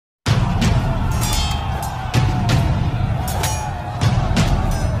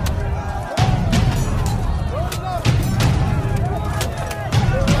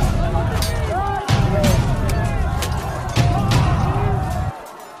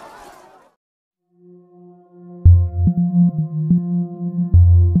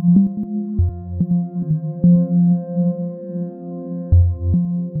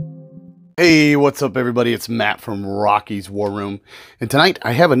Hey, what's up everybody? It's Matt from Rocky's War Room. And tonight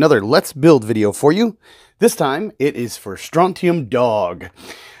I have another Let's Build video for you. This time it is for Strontium Dog.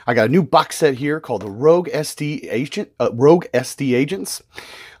 I got a new box set here called the Rouge SD Agents.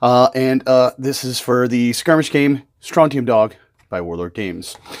 This is for the skirmish game Strontium Dog by Warlord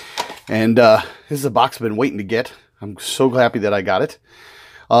Games. And this is a box I've been waiting to get. I'm so happy that I got it.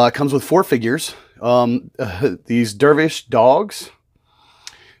 It comes with 4 figures. These dervish dogs,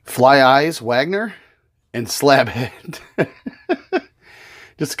 Fly Eyes Wagner, and Slabhead.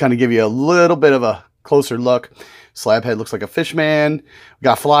 Just to kind of give you a little bit of a closer look. Slabhead looks like a fish man. We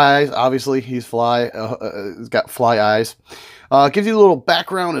got Fly Eyes, obviously he's he's got Fly Eyes. Gives you a little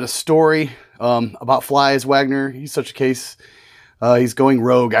background and a story about Fly Eyes Wagner. He's such a case. He's going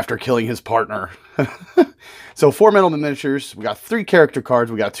rogue after killing his partner. So 4 metal miniatures. We got 3 character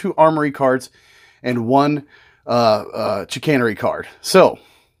cards. We got 2 armory cards and 1 chicanery card. So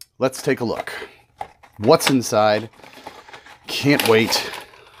let's take a look. What's inside? Can't wait.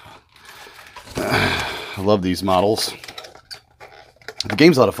 I love these models. The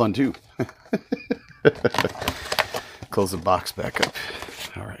game's a lot of fun too. Close the box back up.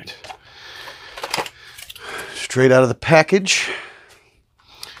 All right. Straight out of the package.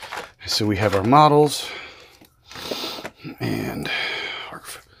 So we have our models. And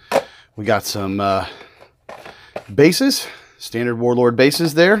we got some bases. Standard Warlord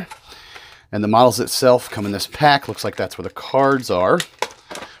bases there. And the models itself come in this pack. Looks like that's where the cards are.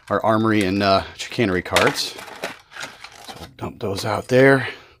 Our armory and chicanery cards. So we'll dump those out there.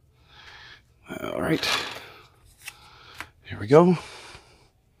 All right. Here we go.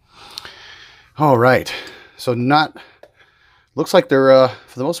 All right. So looks like they're,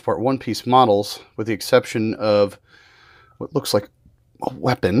 for the most part, one-piece models, with the exception of what looks like a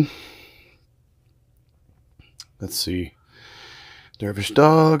weapon. Let's see. Dervish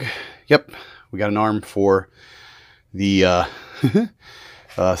dog. Yep, we got an arm for the,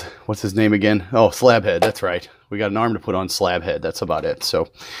 what's his name again? Oh, Slabhead, that's right. We got an arm to put on Slabhead, that's about it. So,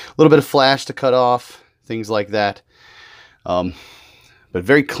 a little bit of flash to cut off, things like that. But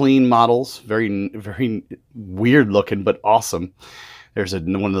very clean models, very, very weird looking, but awesome. There's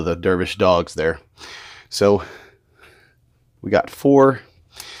one of the dervish dogs there. So, we got 4.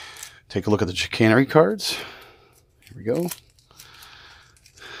 Take a look at the chicanery cards. Here we go.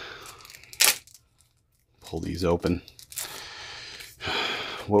 Pull these open.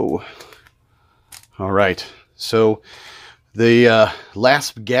 Whoa. All right. So the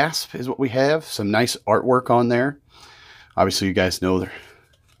last gasp is what we have. Some nice artwork on there. Obviously, you guys know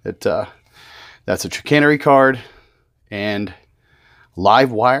that that's a chicanery card and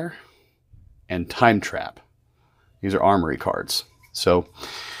live wire and time trap. These are armory cards. So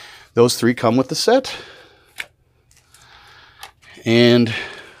those 3 come with the set. And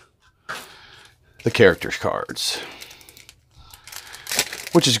the characters cards,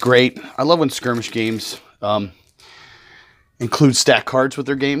 which is great. I love when skirmish games include stack cards with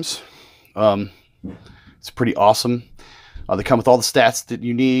their games. It's pretty awesome. They come with all the stats that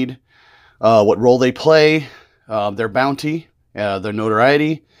you need, what role they play, their bounty, their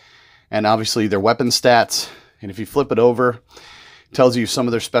notoriety, and obviously their weapon stats. And if you flip it over, it tells you some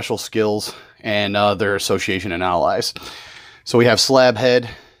of their special skills and their association and allies. So we have Slabhead,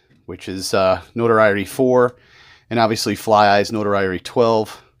 which is notoriety 4, and obviously Fly Eyes, notoriety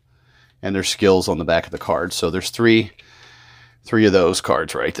 12, and their skills on the back of the card. So there's 3 of those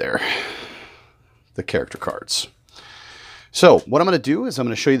cards right there, the character cards. So what I'm going to do is I'm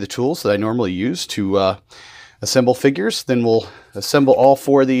going to show you the tools that I normally use to assemble figures. Then we'll assemble all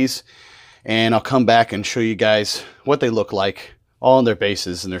 4 of these, and I'll come back and show you guys what they look like, all on their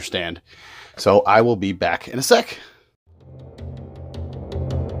bases and their stand. So I will be back in a sec.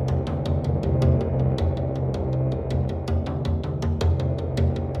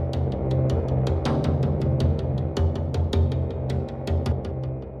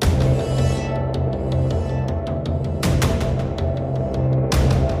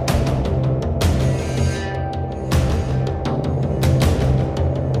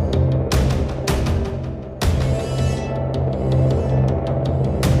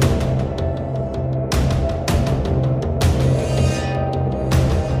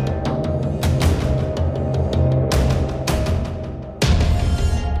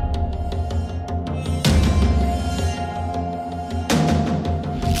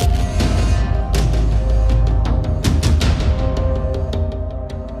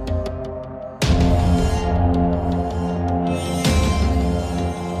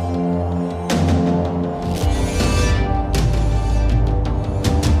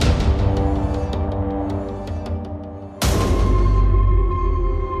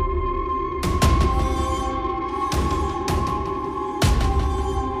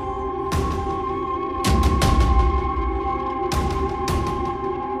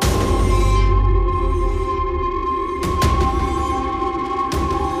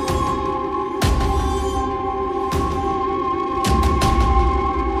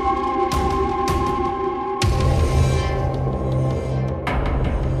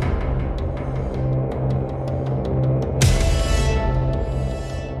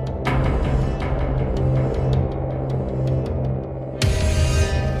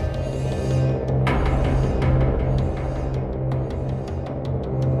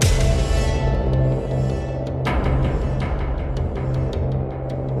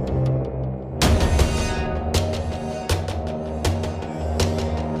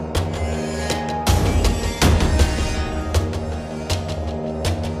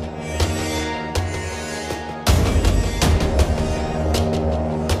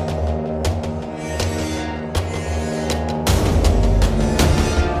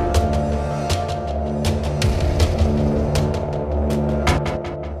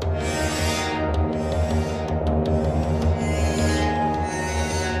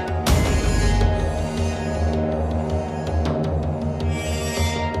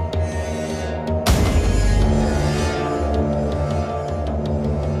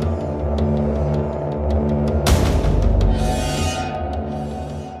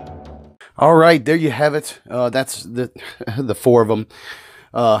 All right, there you have it. That's the the 4 of them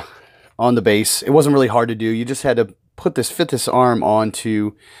on the base. It wasn't really hard to do. You just had to fit this arm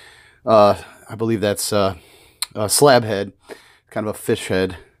onto, I believe that's a slab head, kind of a fish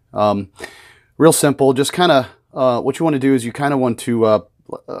head. Real simple. Just kind of what you want to do is you kind of want to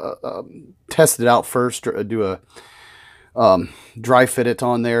test it out first. Do a dry fit it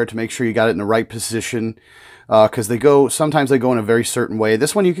on there to make sure you got it in the right position. Because sometimes they go in a very certain way.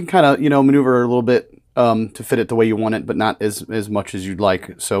 This one you can kind of, maneuver a little bit to fit it the way you want it, but not as much as you'd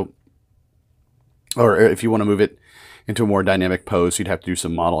like. So, or if you want to move it into a more dynamic pose, you'd have to do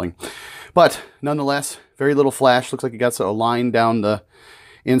some modeling. But nonetheless, very little flash. Looks like you got a line down the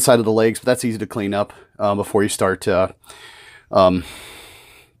inside of the legs, but that's easy to clean up before you start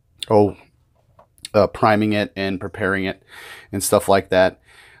priming it and preparing it and stuff like that.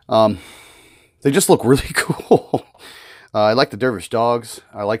 They just look really cool. I like the Dervish dogs.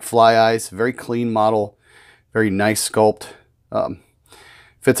 I like Fly Eyes. Very clean model. Very nice sculpt.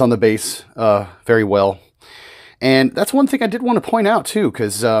 Fits on the base very well. And that's one thing I did want to point out too,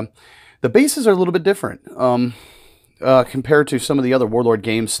 because the bases are a little bit different compared to some of the other Warlord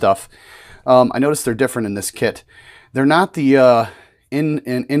Games stuff. I noticed they're different in this kit. They're not the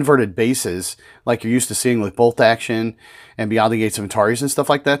inverted bases like you're used to seeing with Bolt Action and Beyond the Gates of Antares and stuff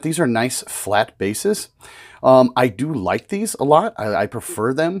like that. These are nice flat bases. I do like these a lot. I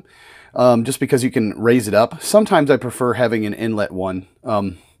prefer them just because you can raise it up. Sometimes I prefer having an inlet one,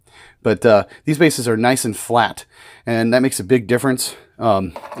 but these bases are nice and flat, and that makes a big difference,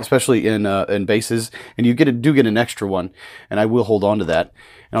 especially in bases. And you do get an extra one, and I will hold on to that.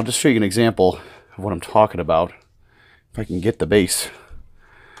 And I'll just show you an example of what I'm talking about if I can get the base.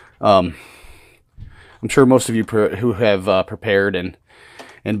 I'm sure most of you who have prepared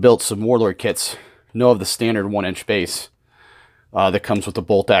and built some Warlord kits know of the standard 1-inch base that comes with the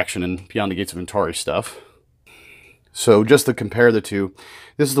Bolt Action and Beyond the Gates of Antares stuff. So just to compare the two,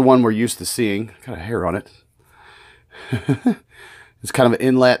 this is the one we're used to seeing. Got a hair on it. It's kind of an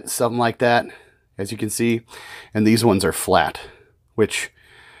inlet, something like that, as you can see. And these ones are flat, which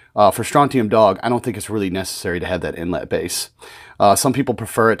for Strontium Dog, I don't think it's really necessary to have that inlet base. Some people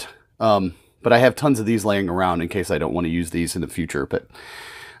prefer it. But I have tons of these laying around in case I don't want to use these in the future. But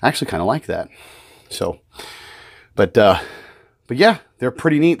I actually kind of like that. So, but yeah, they're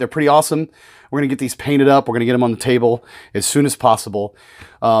pretty neat. They're pretty awesome. We're going to get these painted up. We're going to get them on the table as soon as possible.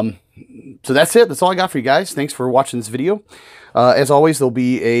 So that's it. That's all I got for you guys. Thanks for watching this video. As always, there'll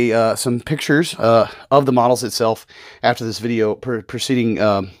be some pictures of the models itself after this video preceding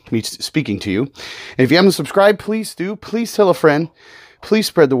me speaking to you. And if you haven't subscribed, please do. Please tell a friend. Please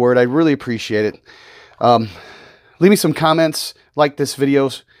spread the word. I really appreciate it. Leave me some comments, like this video.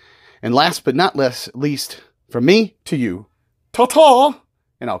 And last but not least, from me to you, ta-ta!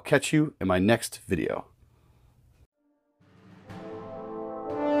 And I'll catch you in my next video.